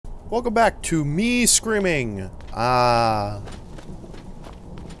Welcome back to me screaming. We're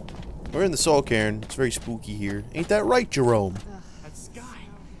in the Soul Cairn. It's very spooky here. Ain't that right, Jerome? That sky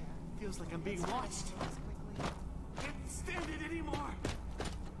feels like I'm being watched. Can't stand it anymore.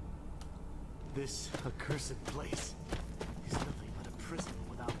 This accursed place is nothing but a prison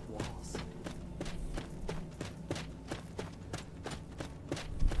without walls.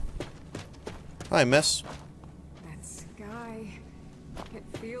 Hi, miss. That sky, it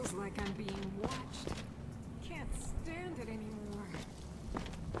feels like I'm being watched. Can't stand it anymore.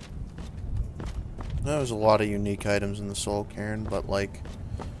 There's a lot of unique items in the Soul Cairn, but like,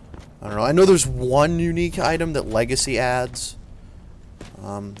 I don't know. I know there's one unique item that Legacy adds.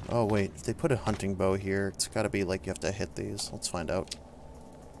 Oh wait, if they put a hunting bow here, it's gotta be like you have to hit these. Let's find out.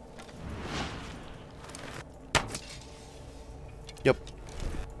 Yep.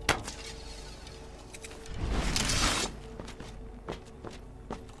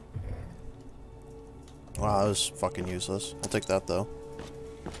 Wow, that was fucking useless. I'll take that though.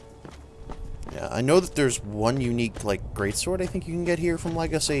 Yeah, I know that there's one unique, like, greatsword I think you can get here from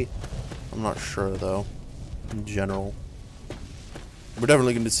Legacy. I'm not sure, though, in general. We're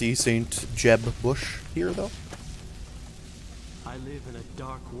definitely going to see St. Jeb Bush here, though. I live in a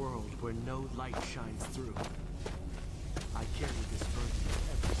dark world where no light shines through. I carry this burden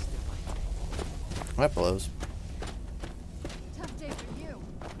every step I take. That blows. Tough day for you.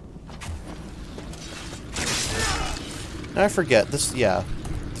 I forget, this, yeah.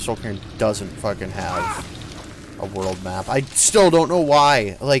 Soul Cairn doesn't fucking have a world map. I still don't know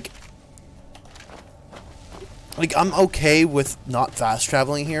why. Like, I'm okay with not fast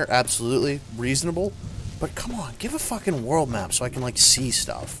traveling here. Absolutely reasonable. But come on, give a fucking world map so I can, like, see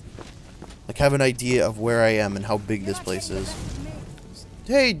stuff. Like, have an idea of where I am and how big this place is.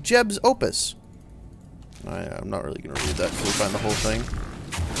 Hey, Jeb's Opus. I'm not really going to read that until we find the whole thing.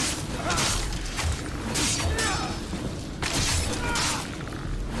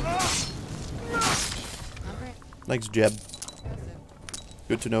 Thanks, Jeb.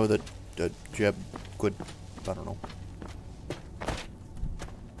 Good to know that Jeb could... I don't know.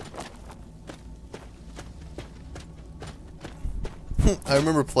 I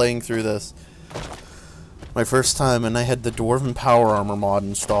remember playing through this my first time, and I had the Dwarven Power Armor mod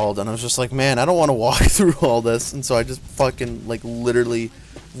installed, and I was just like, man, I don't want to walk through all this, and so I just fucking, like, literally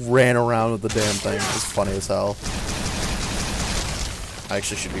ran around with the damn thing. It was funny as hell. I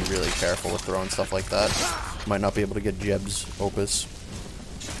actually should be really careful with throwing stuff like that. Might not be able to get Jeb's Opus.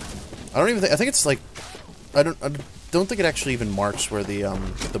 I don't even think... I think it's like... I don't think it actually even marks where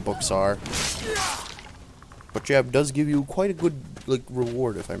the books are. But Jeb does give you quite a good, like,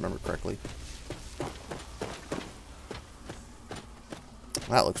 reward, if I remember correctly.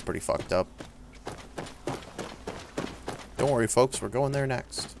 That looks pretty fucked up. Don't worry, folks. We're going there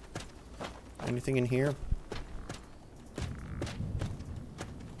next. Anything in here?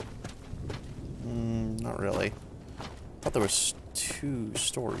 Not really. I thought there was 2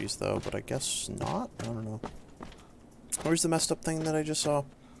 stories, though, but I guess not? I don't know. Where's the messed up thing that I just saw?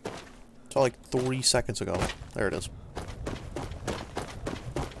 Saw like 3 seconds ago. There it is.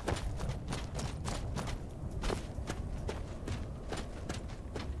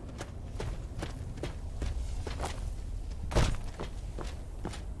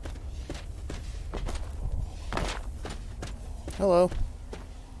 Hello.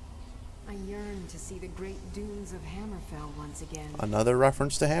 I yearn to see the great dunes of Hammerfell once again. Another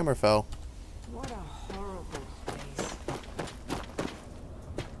reference to Hammerfell. What a horrible place.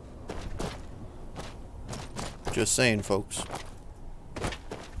 Just saying, folks.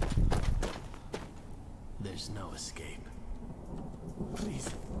 There's no escape. Please.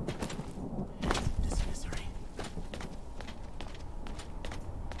 This misery.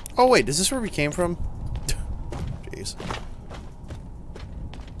 Oh wait, is this where we came from? Jeez.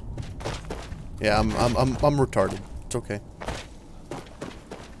 Yeah, I'm retarded. It's okay.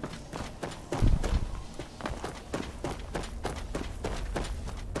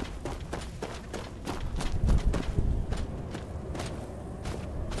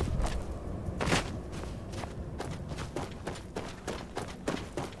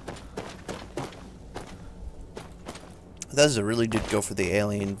 That really did go for the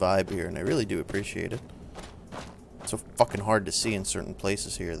alien vibe here, and I really do appreciate it. It's so fucking hard to see in certain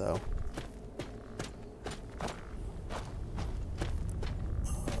places here, though.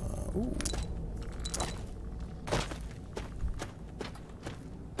 Ooh.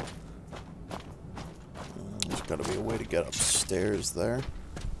 There's gotta be a way to get upstairs there.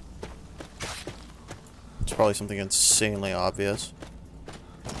 It's probably something insanely obvious.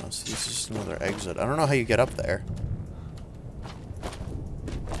 So this is another exit. I don't know how you get up there.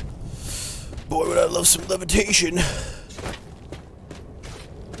 Boy, would I love some levitation.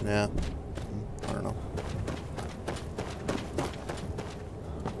 Yeah. I don't know.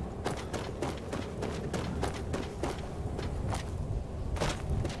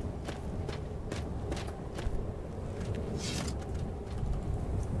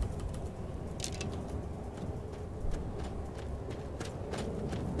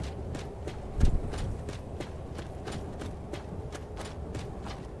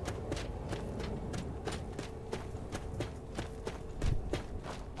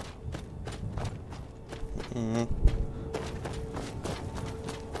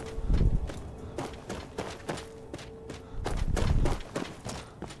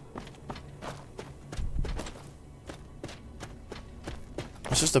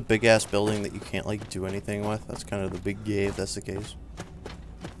 It's just a big ass building that you can't like do anything with. That's kind of the big gay if that's the case.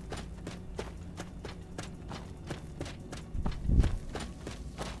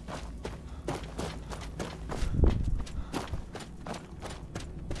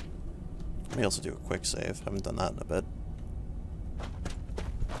 Let me also do a quick save. Haven't done that in a bit.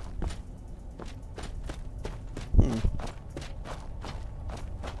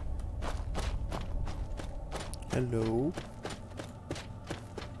 Hello.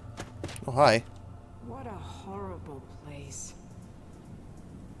 Oh, hi. What a horrible place.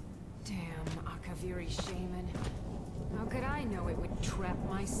 Damn, Akaviri shaman. How could I know it would trap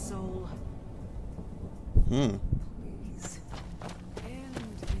my soul? Please. End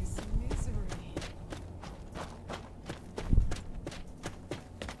this misery.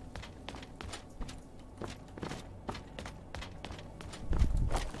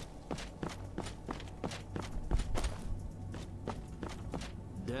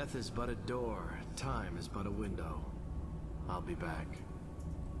 Death is but a door, time is but a window. I'll be back.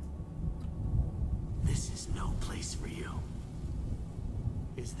 This is no place for you.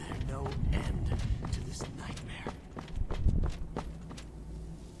 Is there no end to this nightmare?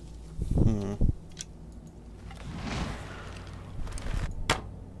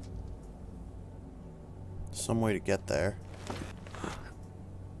 Some way to get there.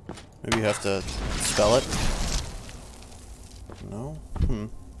 Maybe you have to spell it? No?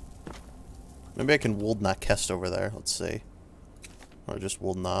 Maybe I can Woldna Kest over there. Let's see. Or just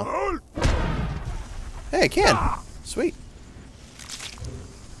Woldna. Hey, I can! Sweet.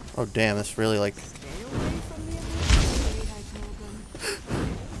 Oh, damn, that's really like... Stay away from the initiate, I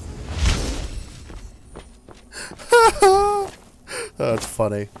told them. That's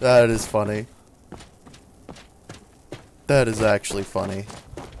funny. That is funny. That is actually funny.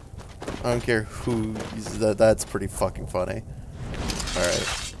 I don't care who uses that. That's pretty fucking funny.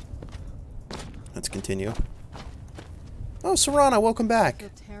 Alright. Let's continue. Oh, Serana, welcome I back. feel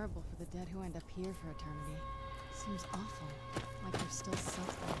terrible for the dead who end up here for eternity. Seems awful, like they're still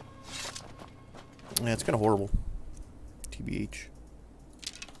suffering. Yeah, it's kind of horrible. TBH.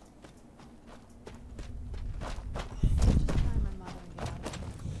 Just find my mother and get out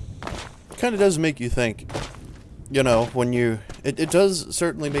of here. Kind of does make you think, you know, when you... It does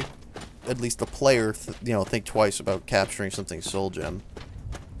certainly make at least the player, you know, think twice about capturing something soul gem.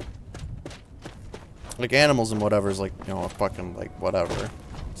 Like, animals and whatever is like, you know, a fucking, like, whatever.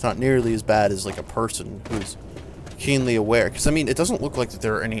 It's not nearly as bad as, like, a person who's keenly aware. Because, I mean, it doesn't look like that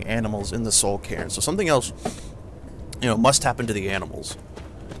there are any animals in the Soul Cairn. So something else, you know, must happen to the animals.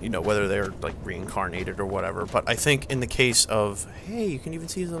 You know, whether they're, like, reincarnated or whatever. But I think in the case of... Hey, you can even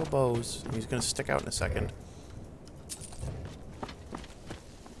see his little bows. He's going to stick out in a second.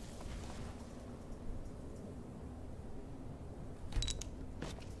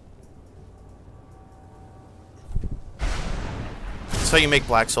 So you make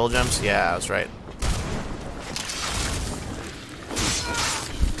black soul gems? Yeah, I was right.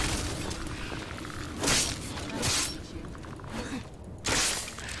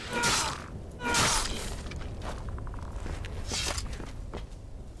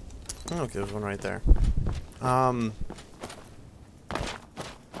 Okay, there's one right there. What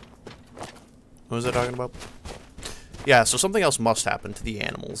was I talking about? Yeah, so something else must happen to the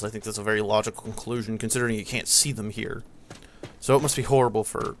animals. I think that's a very logical conclusion, considering you can't see them here. So it must be horrible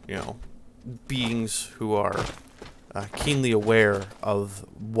for, you know, beings who are keenly aware of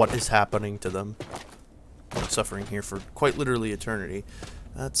what is happening to them. Suffering here for quite literally eternity.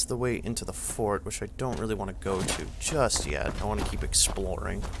 That's the way into the fort, which I don't really want to go to just yet. I want to keep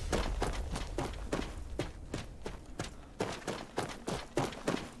exploring.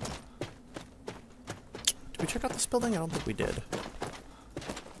 Did we check out this building? I don't think we did.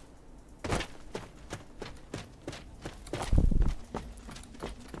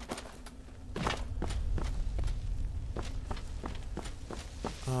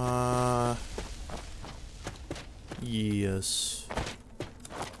 Yes.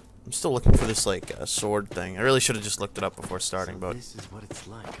 I'm still looking for this, like, sword thing. I really should have just looked it up before starting, but... This is what it's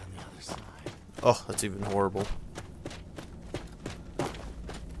like on the other side. Oh, that's even horrible.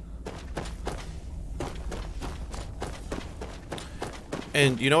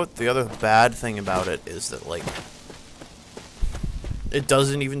 And you know what? The other bad thing about it is that, like... It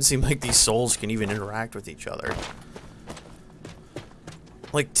doesn't even seem like these souls can even interact with each other.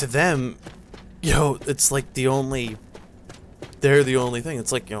 Like, to them, you know, it's like the only... They're the only thing.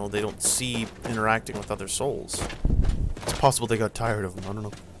 It's like, you know, they don't see interacting with other souls. It's possible they got tired of them, I don't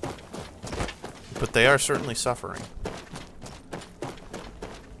know. But they are certainly suffering.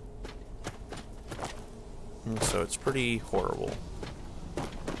 And so it's pretty horrible.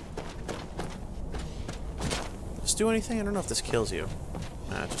 Does it do anything? I don't know if this kills you.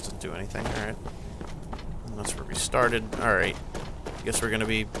 Nah, it just doesn't do anything. Alright. That's where we started. Alright. I guess we're gonna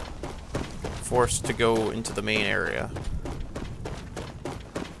be forced to go into the main area.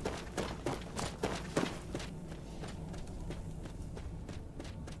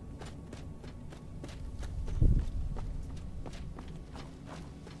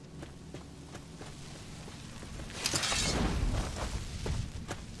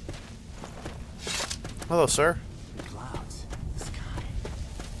 Hello, sir. The clouds, the sky.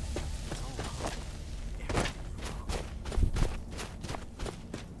 It's all wrong. Everything wrong.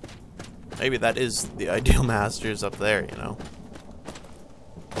 Maybe that is the ideal masters up there, you know.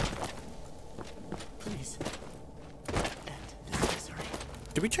 Please. End this misery.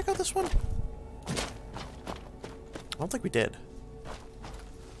 Did we check out this one? I don't think we did.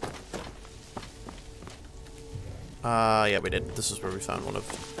 Yeah, we did. This is where we found one of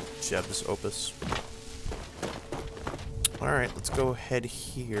Jeb's opus. Alright, let's go ahead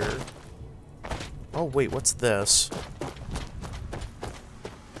here. Oh, wait, what's this?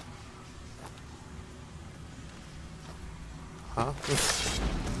 Huh?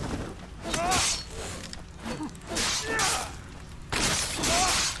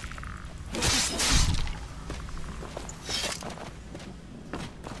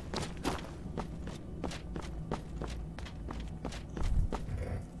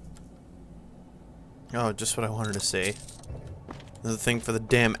 Oh, just what I wanted to see. Another thing for the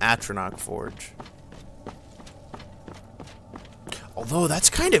damn Atronach Forge. Although, that's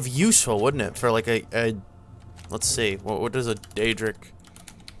kind of useful, wouldn't it? For like a let's see, what does a Daedric...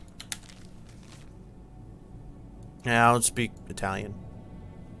 Yeah, I don't speak Italian.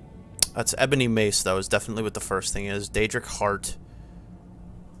 That's Ebony Mace, though, is definitely what the first thing is. Daedric Heart.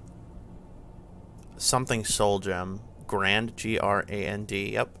 Something Soul Gem. Grand,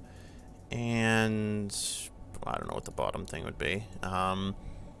 G-R-A-N-D, yep. And... I don't know what the bottom thing would be.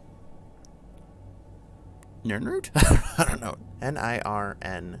 Nirnroot? I don't know.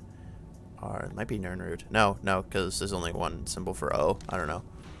 N-I-R-N-R. It might be Nirnroot. No, because there's only one symbol for O. I don't know.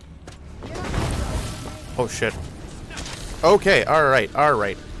 Oh, shit. Okay, alright,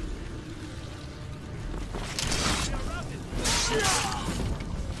 alright.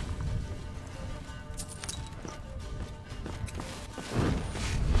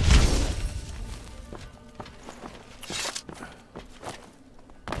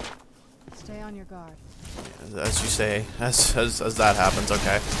 Stay on your guard. As you say, as that happens,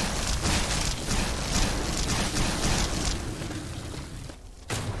 okay.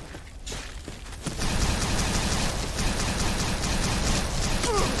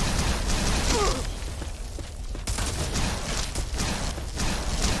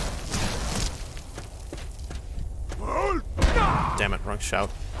 Damn it, wrong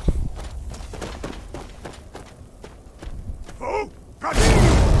shout.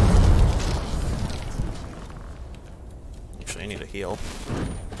 Actually, I need a heal.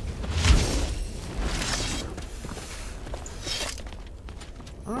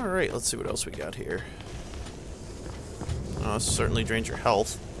 Alright, let's see what else we got here. Oh, this certainly drains your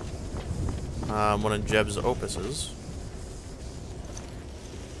health. One of Jeb's opuses.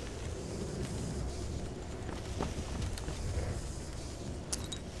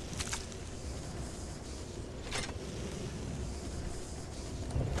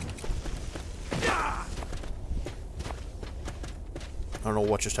 I don't know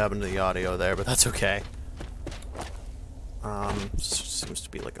what just happened to the audio there, but that's okay. Seems to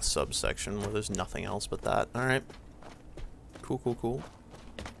be like a subsection where there's nothing else but that. Alright. Cool, cool, cool.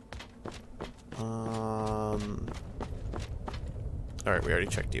 Alright, we already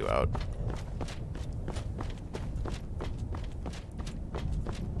checked you out.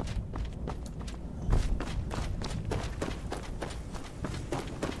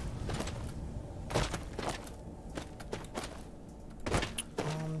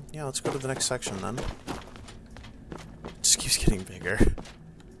 Yeah, let's go to the next section then. keeps getting bigger.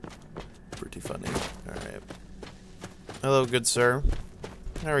 Pretty funny. Alright. Hello, good sir.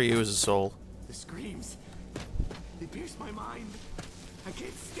 How are you as a soul? The screams. They pierce my mind. I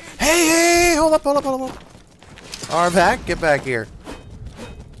can't stand it. Hey! Hold up, hold up, hold up. Arvac, get back here.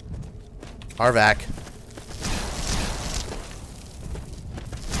 Arvac.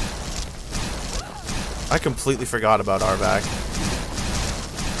 I completely forgot about Arvac.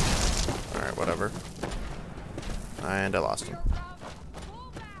 Alright, whatever. And I lost him.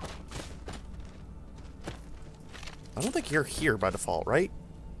 I don't think you're here by default, right?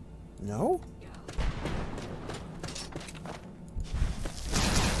 No?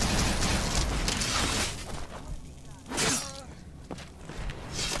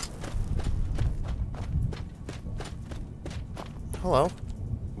 Hello.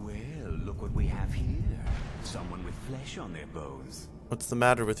 Well, look what we have here. Someone with flesh on their bones. What's the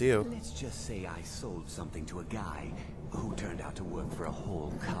matter with you? Let's just say I sold something to a guy who turned out to work for a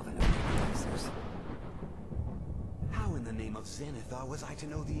whole coven of necromancers. How in the name of Zenithar was I to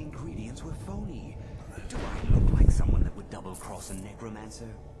know the ingredients were phony? Do I look like someone that would double-cross a necromancer?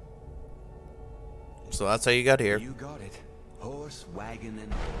 So that's how you got here. You got it. Horse, wagon,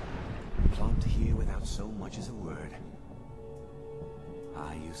 and all. Plopped here without so much as a word.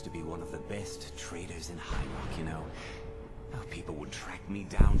 I used to be one of the best traders in High Rock, you know. How people would track me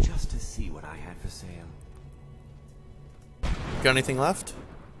down just to see what I had for sale. Got anything left?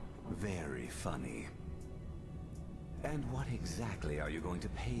 Very funny. And what exactly are you going to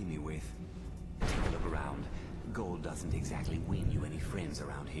pay me with? Take a look around. Gold doesn't exactly win you any friends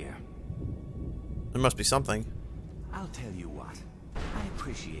around here. There must be something. I'll tell you what. I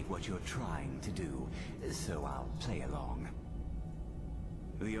appreciate what you're trying to do, so I'll play along.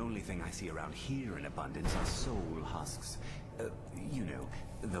 The only thing I see around here in abundance are soul husks. You know,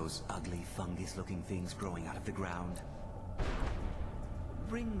 those ugly fungus-looking things growing out of the ground.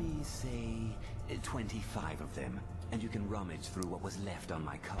 Bring me, say, 25 of them, and you can rummage through what was left on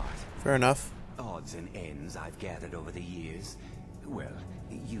my cart. Fair enough. Odds and ends I've gathered over the years. Well,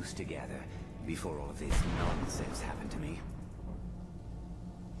 used to gather, before all of this nonsense happened to me.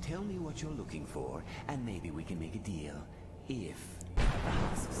 Tell me what you're looking for, and maybe we can make a deal. If you have the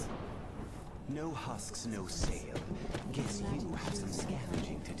husks. No husks, no sale. Guess you have some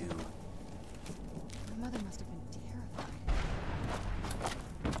scavenging to do. My mother must have been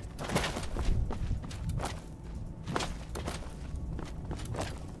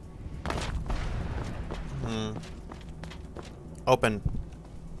terrified. Open.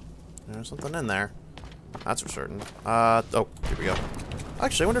 There's something in there. That's for certain. Oh, here we go.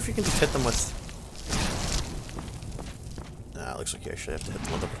 Actually, I wonder if you can just hit them with... Nah, looks like you actually have to hit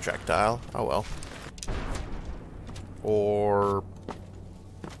them with a projectile. Oh well. Or...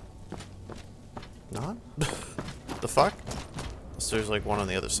 not? The fuck? Unless there's like one on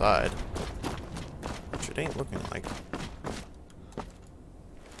the other side. Which it ain't looking like.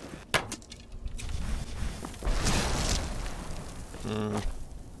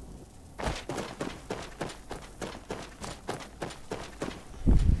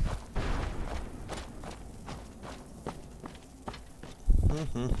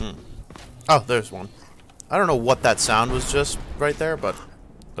 Oh, there's one. I don't know what that sound was just right there, but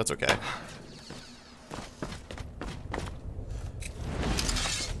that's okay.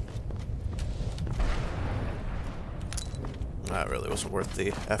 That really wasn't worth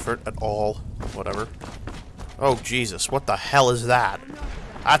the effort at all. Whatever. Oh, Jesus. What the hell is that?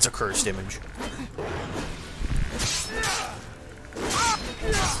 That's a cursed image.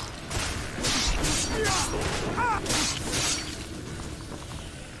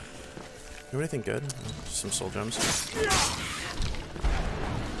 Do anything good? Some soul gems.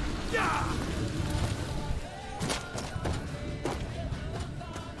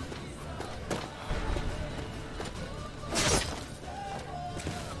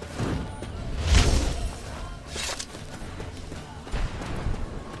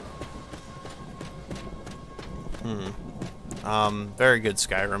 Very good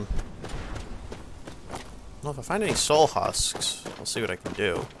Skyrim. Well, if I find any soul husks, I'll see what I can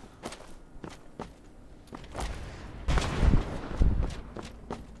do.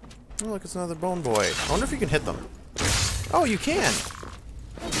 Oh, look, it's another bone boy. I wonder if you can hit them. Oh, you can!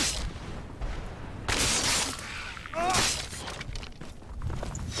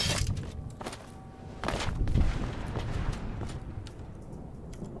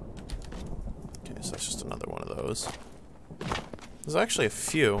 Okay, so that's just another one of those. There's actually a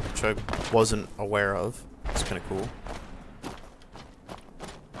few, which I wasn't aware of. It's kind of cool.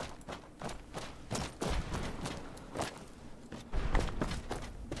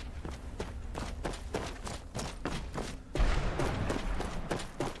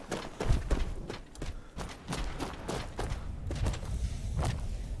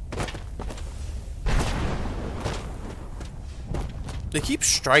 They keep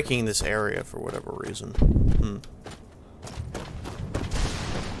striking this area for whatever reason.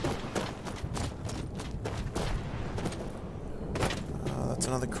 That's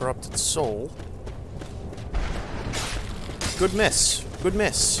another corrupted soul. Good miss. Good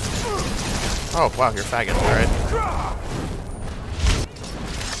miss. Oh, wow, you're faggots, alright.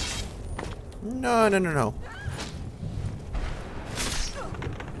 No, no, no, no.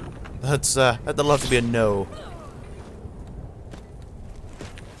 That'd love to be a no.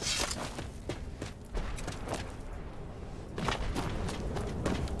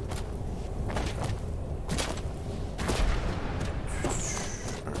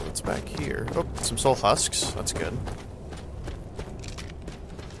 Alright, what's back here? Oh, some soul husks. That's good.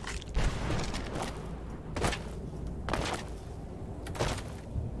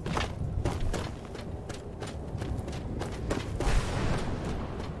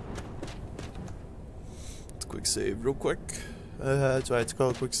 Quick save, real quick. That's why it's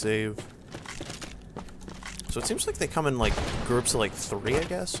called quick save. So it seems like they come in like groups of like 3, I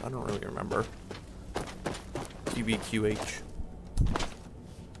guess. I don't really remember. QBQH.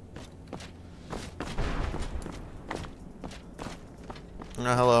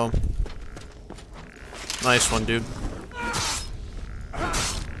 Oh, hello. Nice one, dude. I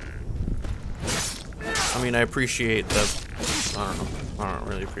mean, I appreciate the... I don't know. I don't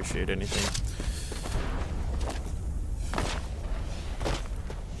really appreciate anything.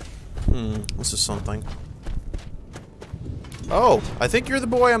 This is something. Oh, I think you're the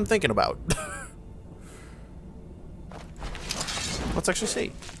boy I'm thinking about. Let's actually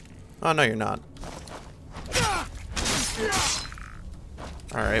see. Oh, no, you're not.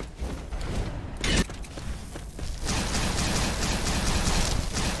 Alright.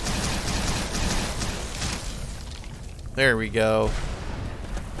 There we go.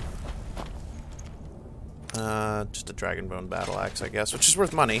 Just a dragon bone battle axe, I guess, which is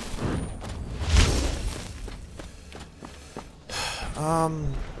worth money.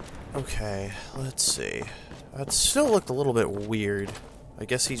 Okay, let's see. That still looked a little bit weird. I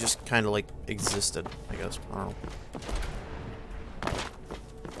guess he just kind of, like, existed, I guess. I don't know.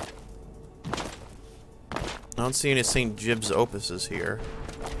 I don't see any St. Jib's opuses here.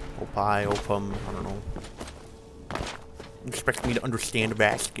 Opie, opum, I don't know. You expect me to understand the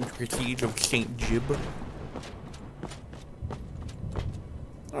vast intricacies of St. Jib?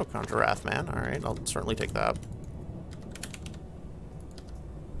 Oh, Conjure Wrath, man. Alright, I'll certainly take that.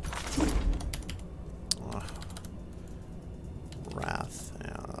 Wrath.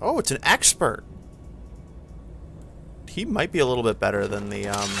 Yeah. Oh, it's an expert! He might be a little bit better than the, the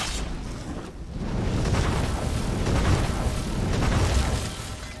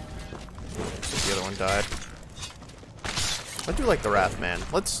other one died. I do like the Wrath, man.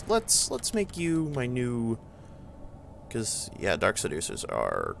 Let's make you my new... Because, yeah, Dark Seducers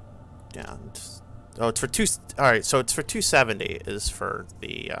are down. Oh, it's for 2... Alright, so it's for 270 is for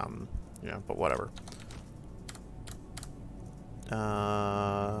the, yeah, but whatever. 3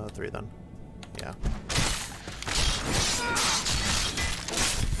 then. Yeah.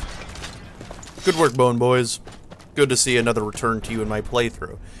 Good work, Bone Boys. Good to see another return to you in my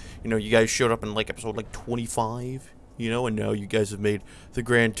playthrough. You know, you guys showed up in, like, episode, like, 25, you know, and now you guys have made the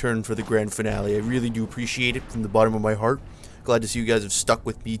grand turn for the grand finale. I really do appreciate it from the bottom of my heart. Glad to see you guys have stuck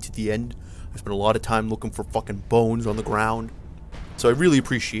with me to the end. I spent a lot of time looking for fucking bones on the ground. So I really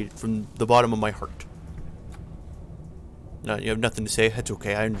appreciate it from the bottom of my heart. No, you have nothing to say? That's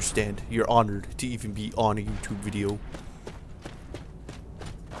okay, I understand. You're honored to even be on a YouTube video.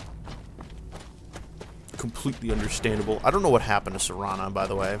 Completely understandable. I don't know what happened to Serana, by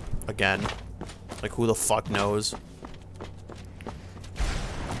the way. Again. Like, who the fuck knows?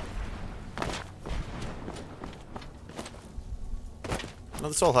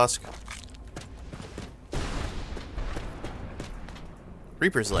 Another Soul Husk.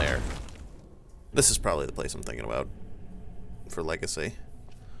 Reaper's Lair. This is probably the place I'm thinking about. For Legacy.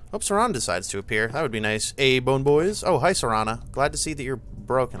 Hope Serana decides to appear. That would be nice. Hey, Bone Boys. Oh, hi, Serana. Glad to see that you're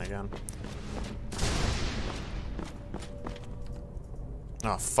broken again.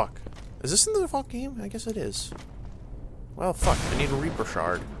 Oh, fuck. Is this in the default game? I guess it is. Well, fuck. I need a Reaper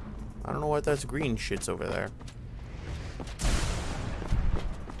Shard. I don't know what that's green shit's over there.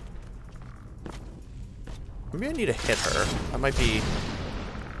 Maybe I need to hit her. That might be...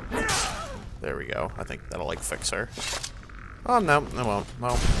 There we go. I think that'll, like, fix her. Oh, no. I won't.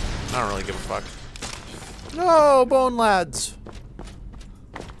 Well, I don't really give a fuck. No, Bone Lads!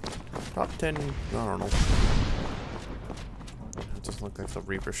 Top 10... I don't know. It doesn't look like the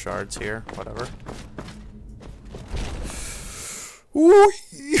Reaper Shards here. Whatever. Ooh!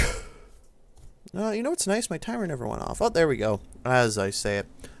 You know what's nice? My timer never went off. Oh, there we go. As I say it.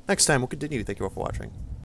 Next time, we'll continue. Thank you all for watching.